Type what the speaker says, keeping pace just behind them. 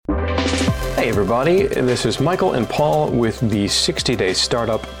Hey everybody, this is Michael and Paul with the 60-Day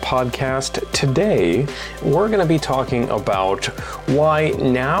Startup Podcast. Today, we're going to be talking about why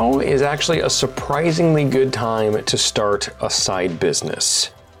now is actually a surprisingly good time to start a side business.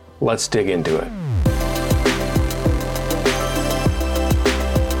 Let's dig into it.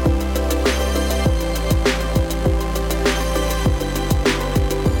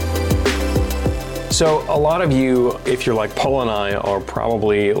 So a lot of you, if you're like Paul and I, are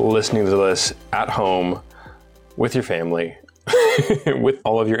probably listening to this at home with your family, with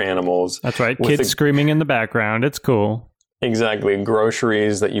all of your animals. That's right. Kids screaming in the background. It's cool. Exactly.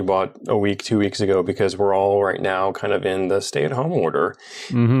 Groceries that you bought a week, 2 weeks ago, because we're all right now kind of in the stay-at-home order.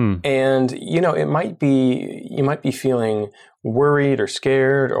 Mm-hmm. And, you know, you might be feeling worried or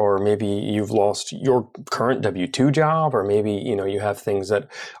scared, or maybe you've lost your current W-2 job, or maybe, you know, you have things that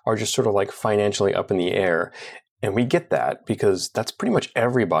are just sort of like financially up in the air. And we get that because that's pretty much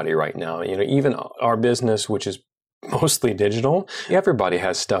everybody right now. You know, even our business, which is mostly digital, everybody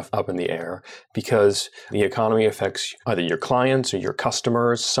has stuff up in the air because the economy affects either your clients or your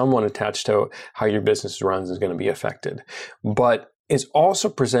customers. Someone attached to how your business runs is going to be affected. But it's also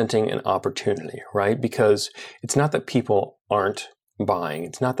presenting an opportunity, right? Because it's not that people aren't buying.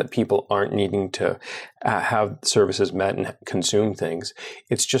 It's not that people aren't needing to have services met and consume things.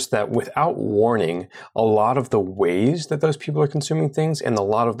 It's just that without warning, a lot of the ways that those people are consuming things and a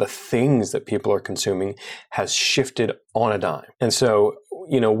lot of the things that people are consuming has shifted on a dime. And so,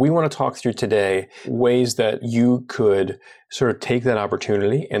 you know, we want to talk through today ways that you could sort of take that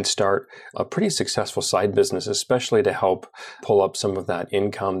opportunity and start a pretty successful side business, especially to help pull up some of that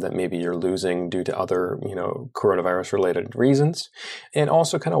income that maybe you're losing due to other, you know, coronavirus related reasons. And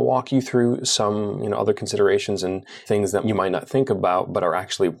also kind of walk you through some, you know, other considerations and things that you might not think about, but are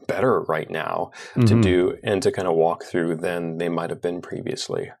actually better right now to do and to kind of walk through than they might have been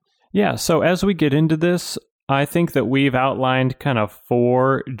previously. Yeah. So as we get into this, I think that we've outlined kind of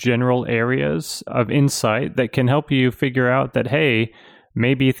 4 general areas of insight that can help you figure out that, hey,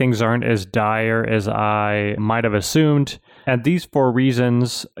 maybe things aren't as dire as I might have assumed. And these 4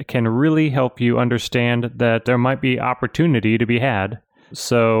 reasons can really help you understand that there might be opportunity to be had.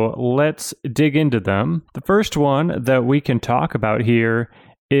 So let's dig into them. The first one that we can talk about here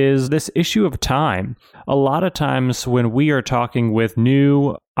is this issue of time. A lot of times when we are talking with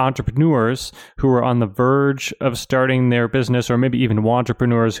new entrepreneurs who are on the verge of starting their business, or maybe even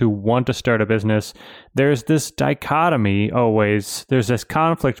entrepreneurs who want to start a business, there's this dichotomy always. There's this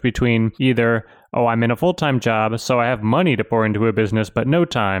conflict between either, oh, I'm in a full-time job, so I have money to pour into a business, but no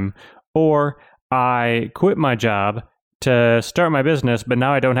time, or I quit my job to start my business, but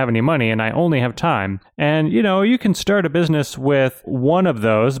now I don't have any money and I only have time. And, you know, you can start a business with one of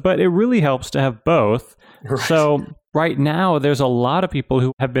those, but it really helps to have both. Right. So right now, there's a lot of people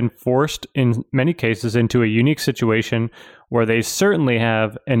who have been forced in many cases into a unique situation where they certainly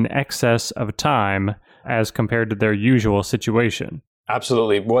have an excess of time as compared to their usual situation.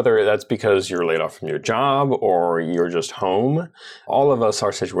 Absolutely. Whether that's because you're laid off from your job or you're just home, all of us,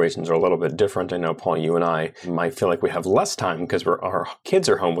 our situations are a little bit different. I know, Paul, you and I might feel like we have less time because our kids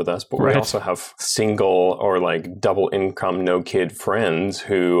are home with us, but we also have single or like double income, no kid friends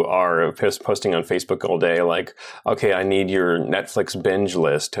who are posting on Facebook all day like, okay, I need your Netflix binge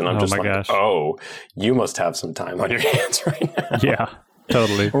list. And I'm just like, gosh. Oh, you must have some time on your hands right now. Yeah.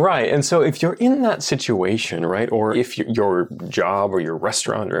 Totally. Right. And so if you're in that situation, right, or if your job or your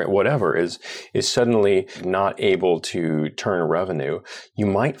restaurant or whatever is suddenly not able to turn revenue, you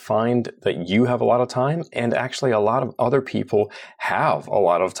might find that you have a lot of time, and actually a lot of other people have a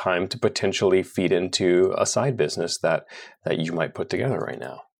lot of time to potentially feed into a side business that you might put together right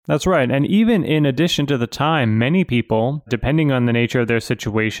now. That's right. And even in addition to the time, many people, depending on the nature of their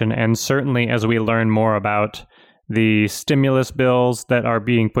situation, and certainly as we learn more about the stimulus bills that are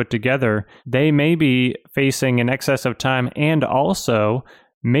being put together, they may be facing an excess of time and also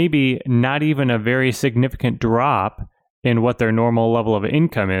maybe not even a very significant drop in what their normal level of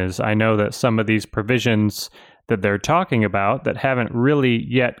income is. I know that some of these provisions that they're talking about that haven't really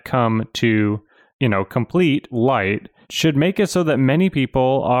yet come to, you know, complete light should make it so that many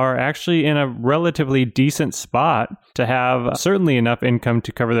people are actually in a relatively decent spot to have certainly enough income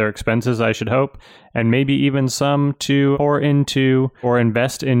to cover their expenses, I should hope, and maybe even some to pour into or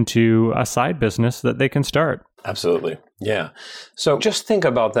invest into a side business that they can start. Absolutely. Yeah. So just think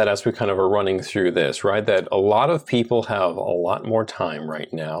about that as we kind of are running through this, right? That a lot of people have a lot more time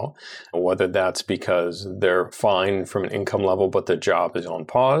right now, whether that's because they're fine from an income level, but the job is on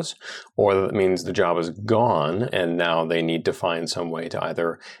pause, or that means the job is gone and now they need to find some way to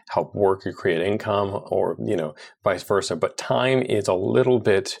either help work or create income or, you know, vice versa. But time is a little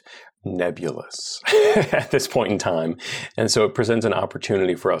bit nebulous at this point in time. And so it presents an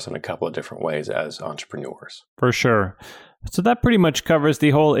opportunity for us in a couple of different ways as entrepreneurs. For sure. So that pretty much covers the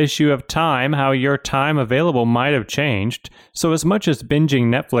whole issue of time, how your time available might have changed. So as much as binging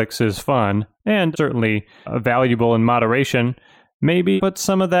Netflix is fun and certainly valuable in moderation, maybe put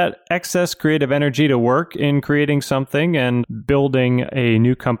some of that excess creative energy to work in creating something and building a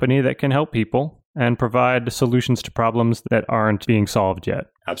new company that can help people and provide solutions to problems that aren't being solved yet.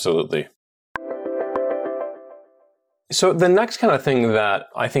 Absolutely. So the next kind of thing that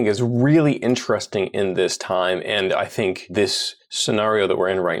I think is really interesting in this time, and I think this scenario that we're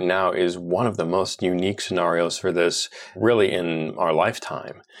in right now is one of the most unique scenarios for this really in our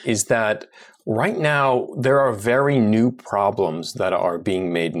lifetime, is that right now there are very new problems that are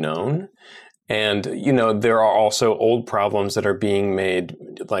being made known. And, there are also old problems that are being made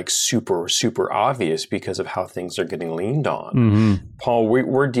like super, super obvious because of how things are getting leaned on. Mm-hmm. Paul,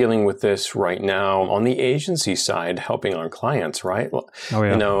 we're dealing with this right now on the agency side, helping our clients, right? Oh,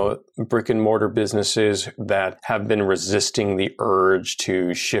 yeah. Brick and mortar businesses that have been resisting the urge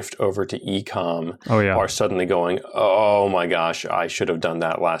to shift over to e-com are suddenly going, oh my gosh, I should have done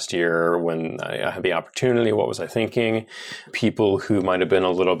that last year when I had the opportunity. What was I thinking? People who might have been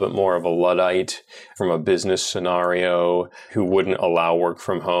a little bit more of a Luddite from a business scenario who wouldn't allow work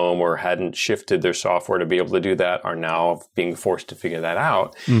from home or hadn't shifted their software to be able to do that are now being forced to figure that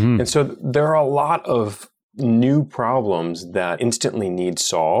out. Mm-hmm. And so there are a lot of new problems that instantly need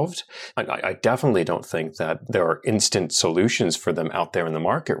solved. I definitely don't think that there are instant solutions for them out there in the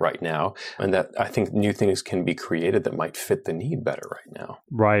market right now, and that I think new things can be created that might fit the need better right now.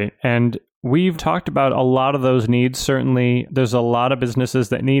 Right. And we've talked about a lot of those needs. Certainly, there's a lot of businesses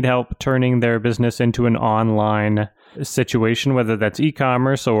that need help turning their business into an online situation, whether that's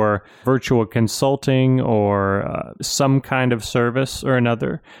e-commerce or virtual consulting or some kind of service or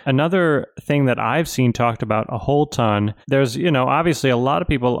another. Another thing that I've seen talked about a whole ton, there's, obviously a lot of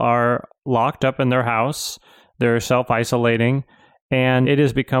people are locked up in their house, they're self-isolating, and it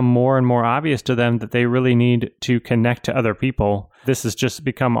has become more and more obvious to them that they really need to connect to other people. This has just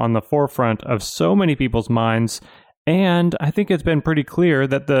become on the forefront of so many people's minds. And I think it's been pretty clear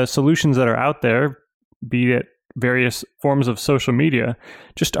that the solutions that are out there, be it various forms of social media,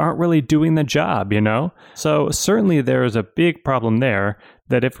 just aren't really doing the job, So certainly there is a big problem there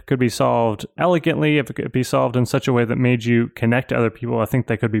that if it could be solved elegantly, if it could be solved in such a way that made you connect to other people, I think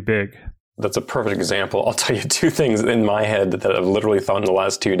that could be big. That's a perfect example. I'll tell you two things in my head that I've literally thought in the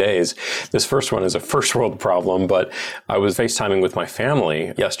last 2 days. This first one is a first world problem, but I was FaceTiming with my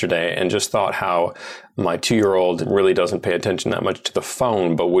family yesterday and just thought how my 2-year-old really doesn't pay attention that much to the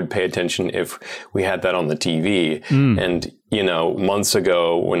phone, but would pay attention if we had that on the TV. And, months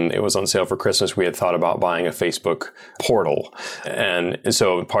ago when it was on sale for Christmas, we had thought about buying a Facebook portal. And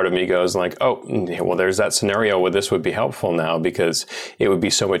so part of me goes like, oh, well, there's that scenario where this would be helpful now because it would be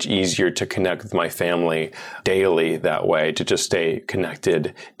so much easier to connect with my family daily that way, to just stay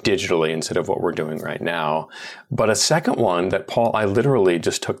connected digitally instead of what we're doing right now. But a second one that, Paul, I literally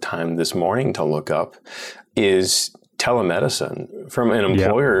just took time this morning to look up is telemedicine. From an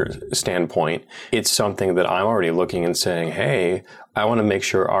employer standpoint, it's something that I'm already looking and saying, hey, I want to make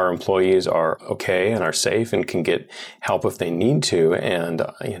sure our employees are okay and are safe and can get help if they need to. And,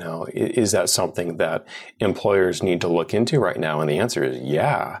 is that something that employers need to look into right now? And the answer is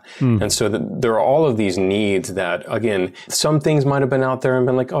yeah. And so there are all of these needs that, again, some things might have been out there and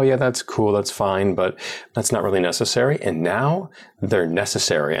been like, oh yeah, that's cool, that's fine, but that's not really necessary. And now they're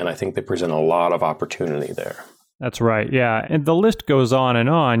necessary. And I think they present a lot of opportunity there. That's right. Yeah. And the list goes on and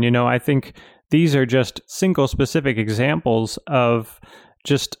on. I think these are just single specific examples of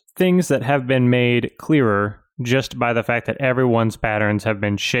just things that have been made clearer just by the fact that everyone's patterns have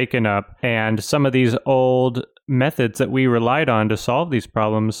been shaken up. And some of these old methods that we relied on to solve these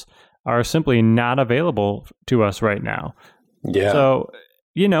problems are simply not available to us right now. Yeah. So,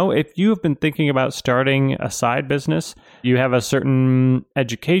 if you've been thinking about starting a side business, you have a certain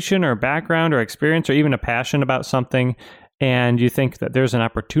education or background or experience or even a passion about something, and you think that there's an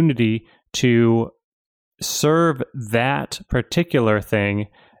opportunity to serve that particular thing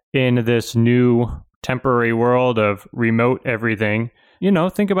in this new temporary world of remote everything,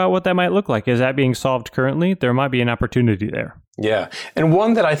 think about what that might look like. Is that being solved currently? There might be an opportunity there. Yeah. And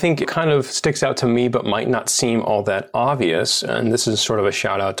one that I think kind of sticks out to me, but might not seem all that obvious. And this is sort of a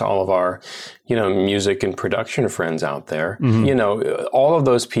shout out to all of our, music and production friends out there. Mm-hmm. All of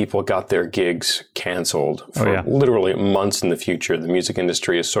those people got their gigs canceled for literally months in the future. The music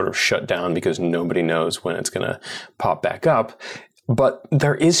industry is sort of shut down because nobody knows when it's going to pop back up. But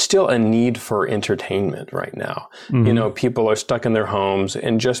there is still a need for entertainment right now. Mm-hmm. People are stuck in their homes,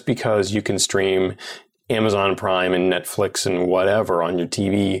 and just because you can stream Amazon Prime and Netflix and whatever on your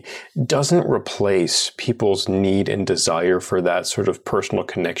TV doesn't replace people's need and desire for that sort of personal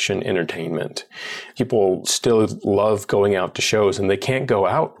connection entertainment. People still love going out to shows, and they can't go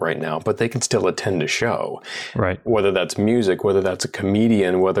out right now, but they can still attend a show. Right. Whether that's music, whether that's a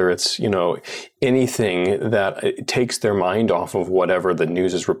comedian, whether it's, anything that takes their mind off of whatever the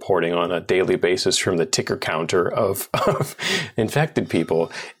news is reporting on a daily basis from the ticker counter of infected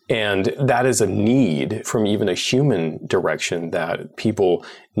people. And that is a need from even a human direction that people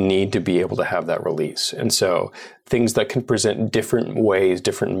need to be able to have that release. And so things that can present different ways,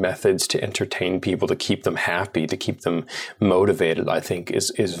 different methods to entertain people, to keep them happy, to keep them motivated, I think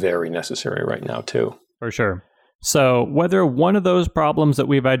is very necessary right now too. For sure. So whether one of those problems that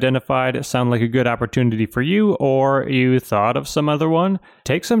we've identified sound like a good opportunity for you, or you thought of some other one,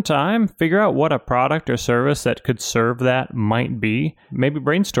 take some time, figure out what a product or service that could serve that might be. Maybe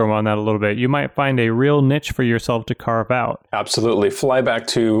brainstorm on that a little bit. You might find a real niche for yourself to carve out. Absolutely. Fly back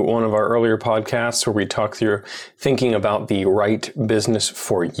to one of our earlier podcasts where we talk through thinking about the right business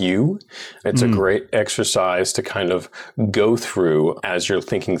for you. It's a great exercise to kind of go through as you're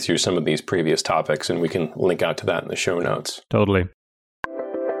thinking through some of these previous topics, and we can link out to that in the show notes. Totally.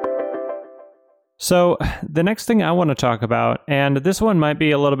 So the next thing I want to talk about, and this one might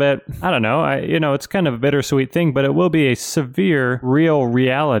be a little bit, I don't know, it's kind of a bittersweet thing, but it will be a severe, real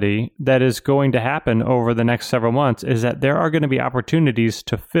reality that is going to happen over the next several months, is that there are going to be opportunities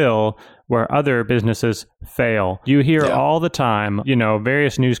to fill where other businesses fail. You hear all the time,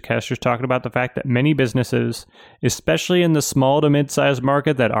 various newscasters talking about the fact that many businesses, especially in the small to mid-sized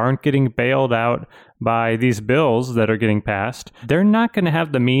market that aren't getting bailed out by these bills that are getting passed, they're not going to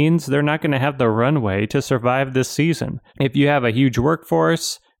have the means, they're not going to have the runway to survive this season. If you have a huge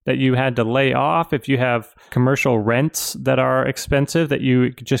workforce that you had to lay off, if you have commercial rents that are expensive that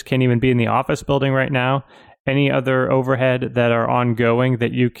you just can't even be in the office building right now, any other overhead that are ongoing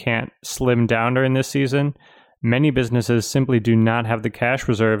that you can't slim down during this season, many businesses simply do not have the cash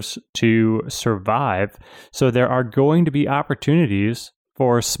reserves to survive. So there are going to be opportunities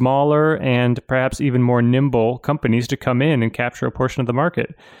for smaller and perhaps even more nimble companies to come in and capture a portion of the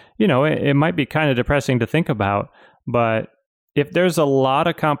market. It might be kind of depressing to think about, but if there's a lot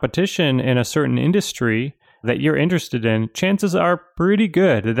of competition in a certain industry that you're interested in, chances are pretty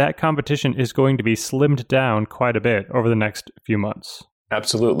good that that competition is going to be slimmed down quite a bit over the next few months.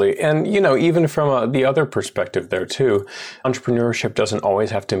 Absolutely. And, even from the other perspective there too, entrepreneurship doesn't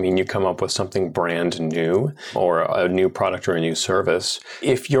always have to mean you come up with something brand new or a new product or a new service.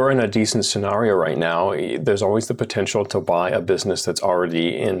 If you're in a decent scenario right now, there's always the potential to buy a business that's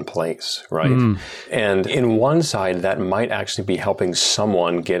already in place, right? And in one side, that might actually be helping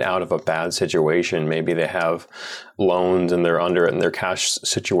someone get out of a bad situation. Maybe they have loans and they're under it and their cash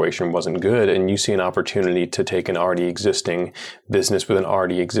situation wasn't good, and you see an opportunity to take an already existing business with an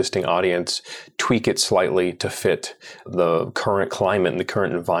already existing audience, tweak it slightly to fit the current climate and the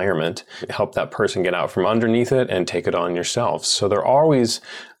current environment, help that person get out from underneath it and take it on yourself. So there are always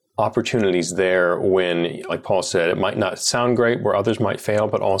opportunities there when, like Paul said, it might not sound great, where others might fail,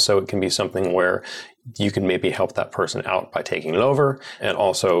 but also it can be something where you can maybe help that person out by taking it over and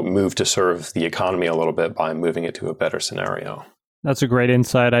also move to serve the economy a little bit by moving it to a better scenario. That's a great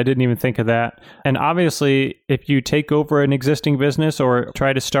insight. I didn't even think of that. And obviously, if you take over an existing business or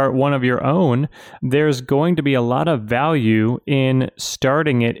try to start one of your own, there's going to be a lot of value in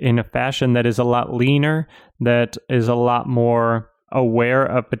starting it in a fashion that is a lot leaner, that is a lot more aware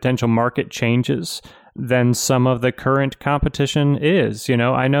of potential market changes than some of the current competition is.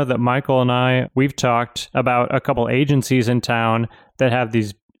 I know that Michael and I, we've talked about a couple agencies in town that have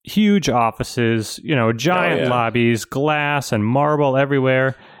these huge offices, giant lobbies, glass and marble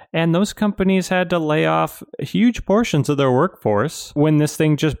everywhere. And those companies had to lay off huge portions of their workforce when this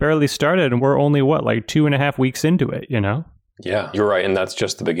thing just barely started. And we're only, 2.5 weeks into it, Yeah, you're right. And that's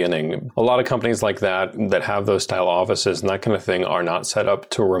just the beginning. A lot of companies like that have those style offices and that kind of thing are not set up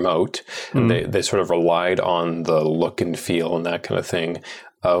to remote. And they sort of relied on the look and feel and that kind of thing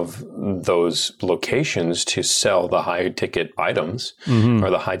of those locations to sell the high ticket items or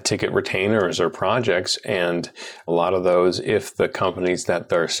the high ticket retainers or projects. And a lot of those, if the companies that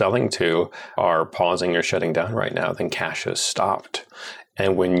they're selling to are pausing or shutting down right now, then cash has stopped.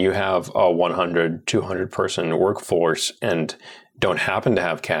 And when you have a 100, 200 person workforce and don't happen to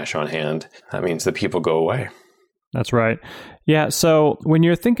have cash on hand, that means that people go away. That's right. Yeah, so when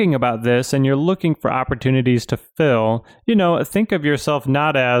you're thinking about this and you're looking for opportunities to fill, think of yourself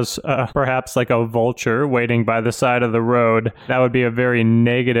not as perhaps like a vulture waiting by the side of the road. That would be a very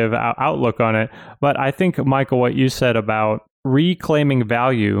negative outlook on it. But I think, Michael, what you said about reclaiming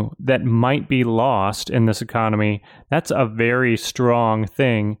value that might be lost in this economy, that's a very strong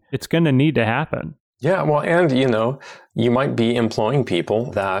thing. It's going to need to happen. Yeah, well, and, you might be employing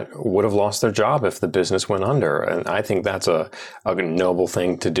people that would have lost their job if the business went under. And I think that's a noble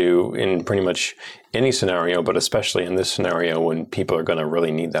thing to do in pretty much any scenario, but especially in this scenario when people are going to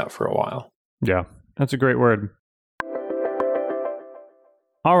really need that for a while. Yeah, that's a great word.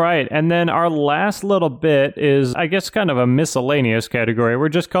 All right, and then our last little bit is, I guess, kind of a miscellaneous category. We're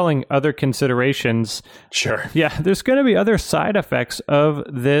just calling other considerations. Sure. Yeah, there's going to be other side effects of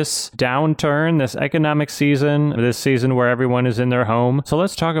this downturn, this economic season, this season where everyone is in their home. So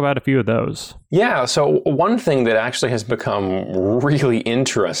let's talk about a few of those. Yeah, so one thing that actually has become really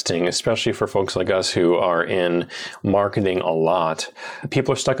interesting, especially for folks like us who are in marketing a lot,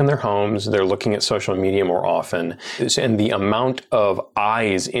 people are stuck in their homes, they're looking at social media more often, and the amount of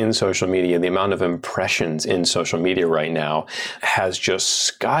eyes in social media, the amount of impressions in social media right now has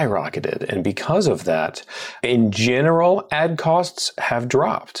just skyrocketed. And because of that, in general, ad costs have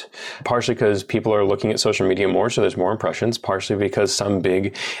dropped, partially because people are looking at social media more, so there's more impressions, partially because some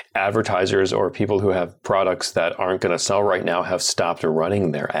big advertisers or people who have products that aren't going to sell right now have stopped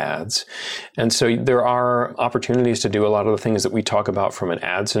running their ads. And so there are opportunities to do a lot of the things that we talk about from an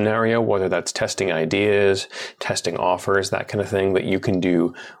ad scenario, whether that's testing ideas, testing offers, that kind of thing, that you can do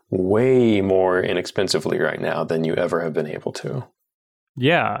way more inexpensively right now than you ever have been able to.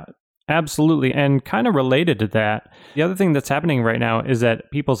 Yeah, absolutely. And kind of related to that, the other thing that's happening right now is that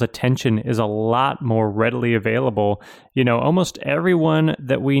people's attention is a lot more readily available. Almost everyone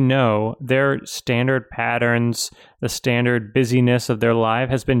that we know, their standard patterns, the standard busyness of their life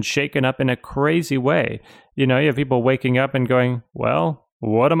has been shaken up in a crazy way. You have people waking up and going, well,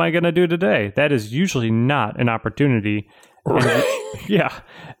 what am I going to do today? That is usually not an opportunity. Right. Yeah.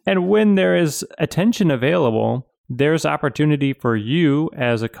 And when there is attention available, there's opportunity for you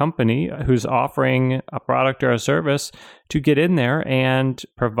as a company who's offering a product or a service to get in there and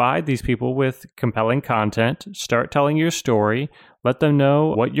provide these people with compelling content, start telling your story, let them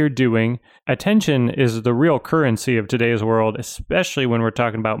know what you're doing. Attention is the real currency of today's world, especially when we're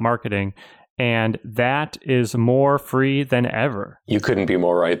talking about marketing. And that is more free than ever. You couldn't be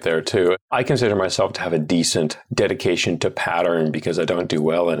more right there, too. I consider myself to have a decent dedication to pattern because I don't do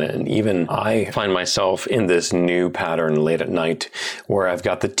well in it. And even I find myself in this new pattern late at night where I've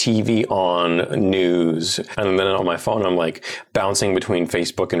got the TV on, news, and then on my phone, I'm like bouncing between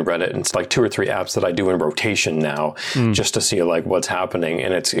Facebook and Reddit. And it's like 2 or 3 apps that I do in rotation now just to see like what's happening.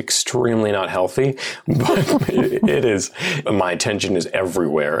 And it's extremely not healthy, but it is. My attention is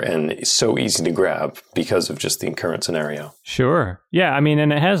everywhere and it's so easy to grab because of just the current scenario. Sure. Yeah,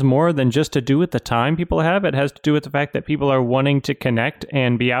 and it has more than just to do with the time people have. It has to do with the fact that people are wanting to connect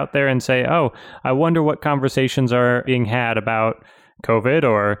and be out there and say, oh, I wonder what conversations are being had about COVID,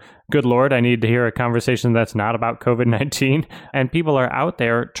 or good Lord, I need to hear a conversation that's not about COVID-19. And people are out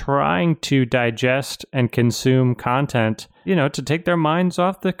there trying to digest and consume content, to take their minds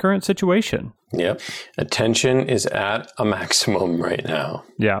off the current situation. Yep. Attention is at a maximum right now.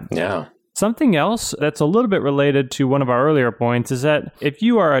 Yeah. Yeah. Something else that's a little bit related to one of our earlier points is that if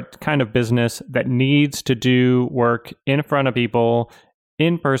you are a kind of business that needs to do work in front of people,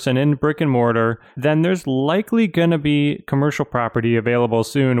 in person, in brick and mortar, then there's likely going to be commercial property available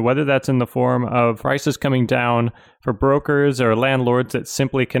soon, whether that's in the form of prices coming down for brokers or landlords that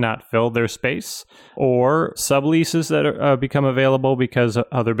simply cannot fill their space, or subleases that become available because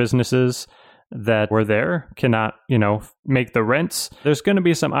other businesses that were there cannot, make the rents. There's going to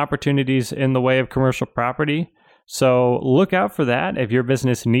be some opportunities in the way of commercial property. So look out for that. If your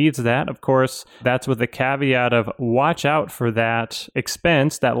business needs that, of course, that's with the caveat of watch out for that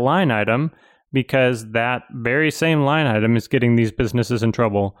expense, that line item, because that very same line item is getting these businesses in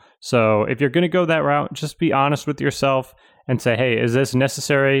trouble. So if you're going to go that route, just be honest with yourself and say, hey, is this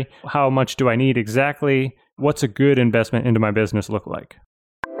necessary? How much do I need exactly? What's a good investment into my business look like?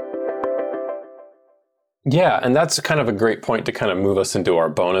 Yeah, and that's kind of a great point to kind of move us into our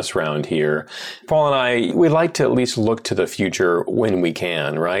bonus round here. Paul and I, we like to at least look to the future when we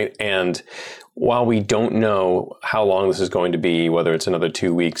can, right? And while we don't know how long this is going to be, whether it's another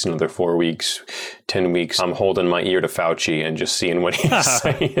 2 weeks, another 4 weeks, 10 weeks, I'm holding my ear to Fauci and just seeing what he's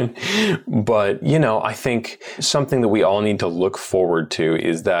saying. But, you know, I think something that we all need to look forward to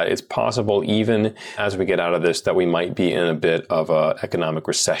is that it's possible, even as we get out of this, that we might be in a bit of an economic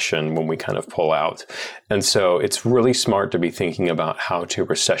recession when we kind of pull out. And so it's really smart to be thinking about how to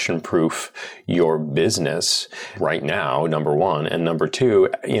recession-proof your business right now, number one. And number two,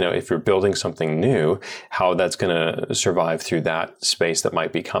 you know, if you're building something new, how that's going to survive through that space that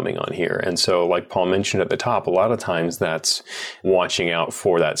might be coming on here. And so, like Paul mentioned at the top, a lot of times that's watching out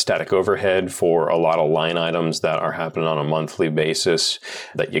for that static overhead, for a lot of line items that are happening on a monthly basis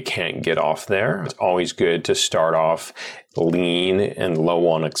that you can't get off there. It's always good to start off lean and low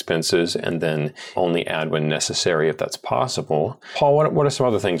on expenses and then only add when necessary if that's possible. Paul, what are some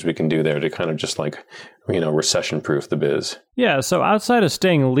other things we can do there to kind of just like, you know, recession-proof the biz? Yeah, so outside of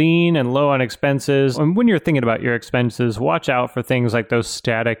staying lean and low on expenses, and when you're thinking about your expenses, watch out for things like those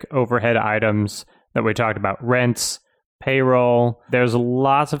static overhead items that we talked about, rents, payroll. There's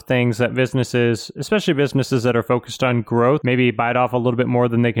lots of things that businesses, especially businesses that are focused on growth, maybe bite off a little bit more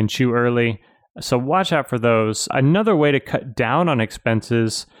than they can chew early. So watch out for those. Another way to cut down on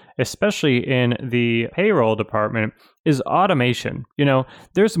expenses, especially in the payroll department, is automation. You know,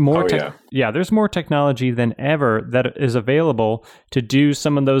 there's more there's more technology than ever that is available to do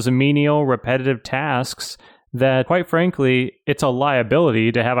some of those menial, repetitive tasks that, quite frankly, it's a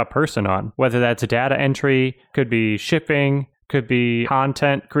liability to have a person on. Whether that's data entry, could be shipping, could be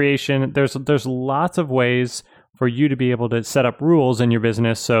content creation. There's lots of ways for you to be able to set up rules in your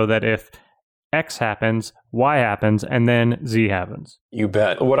business so that if X happens, Y happens, and then Z happens. You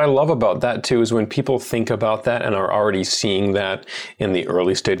bet. What I love about that too is when people think about that and are already seeing that in the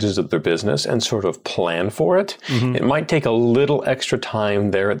early stages of their business and sort of plan for it. Mm-hmm. It might take a little extra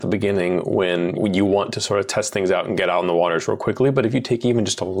time there at the beginning when you want to sort of test things out and get out in the waters real quickly. But if you take even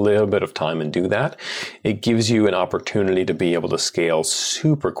just a little bit of time and do that, it gives you an opportunity to be able to scale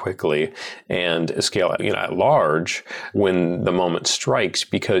super quickly and scale, you know, at large when the moment strikes,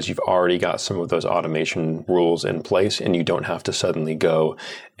 because you've already got some of those automation rules in place and you don't have to suddenly go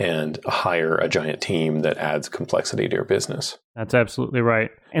and hire a giant team that adds complexity to your business. That's absolutely right.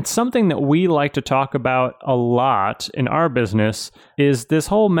 And something that we like to talk about a lot in our business is this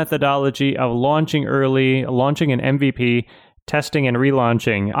whole methodology of launching early, launching an MVP, testing and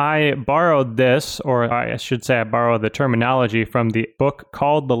relaunching. I borrowed this, or I should say I borrowed the terminology from the book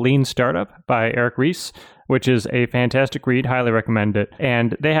called The Lean Startup by Eric Ries, which is a fantastic read. Highly recommend it.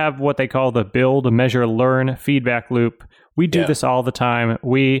 And they have what they call the build, measure, learn feedback loop. We do this all the time.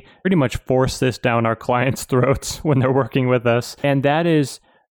 We pretty much force this down our clients' throats when they're working with us. And that is,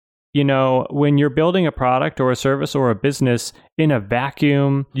 you know, when you're building a product or a service or a business in a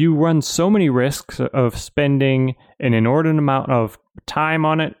vacuum, you run so many risks of spending an inordinate amount of time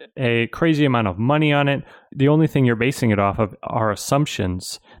on it, a crazy amount of money on it. The only thing you're basing it off of are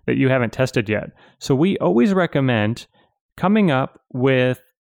assumptions that you haven't tested yet. So we always recommend coming up with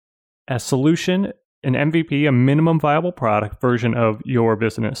a solution, an MVP, a minimum viable product version of your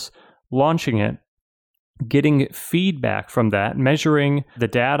business, launching it, getting feedback from that, measuring the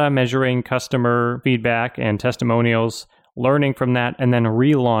data, measuring customer feedback and testimonials, learning from that, and then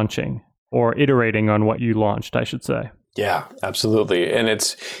relaunching or iterating on what you launched, I should say. Yeah, absolutely. And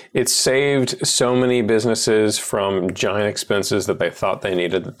it's saved so many businesses from giant expenses that they thought they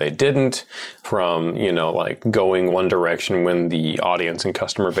needed that they didn't, from, you know, like going one direction when the audience and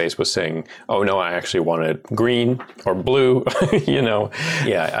customer base was saying, oh no, I actually wanted green or blue, you know.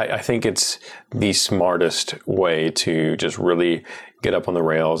 Yeah, I think it's the smartest way to just really get up on the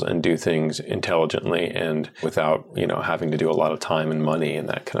rails and do things intelligently and without, you know, having to do a lot of time and money and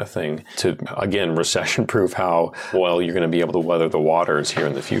that kind of thing to, again, recession-proof how well you're going to be able to weather the waters here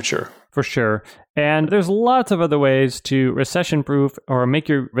in the future. For sure. And there's lots of other ways to recession-proof or make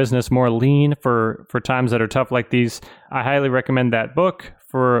your business more lean for times that are tough like these. I highly recommend that book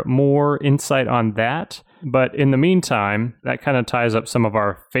for more insight on that. But in the meantime, that kind of ties up some of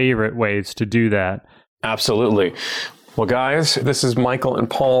our favorite ways to do that. Absolutely. Well, guys, this is Michael and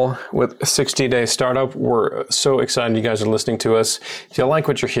Paul with 60 Day Startup. We're so excited you guys are listening to us. If you like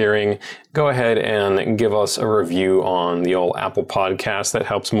what you're hearing, go ahead and give us a review on the old Apple Podcast. That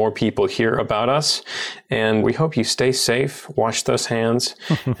helps more people hear about us. And we hope you stay safe, wash those hands,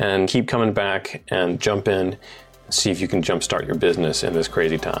 and keep coming back and jump in, see if you can jumpstart your business in this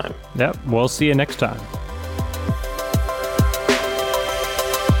crazy time. Yep, we'll see you next time.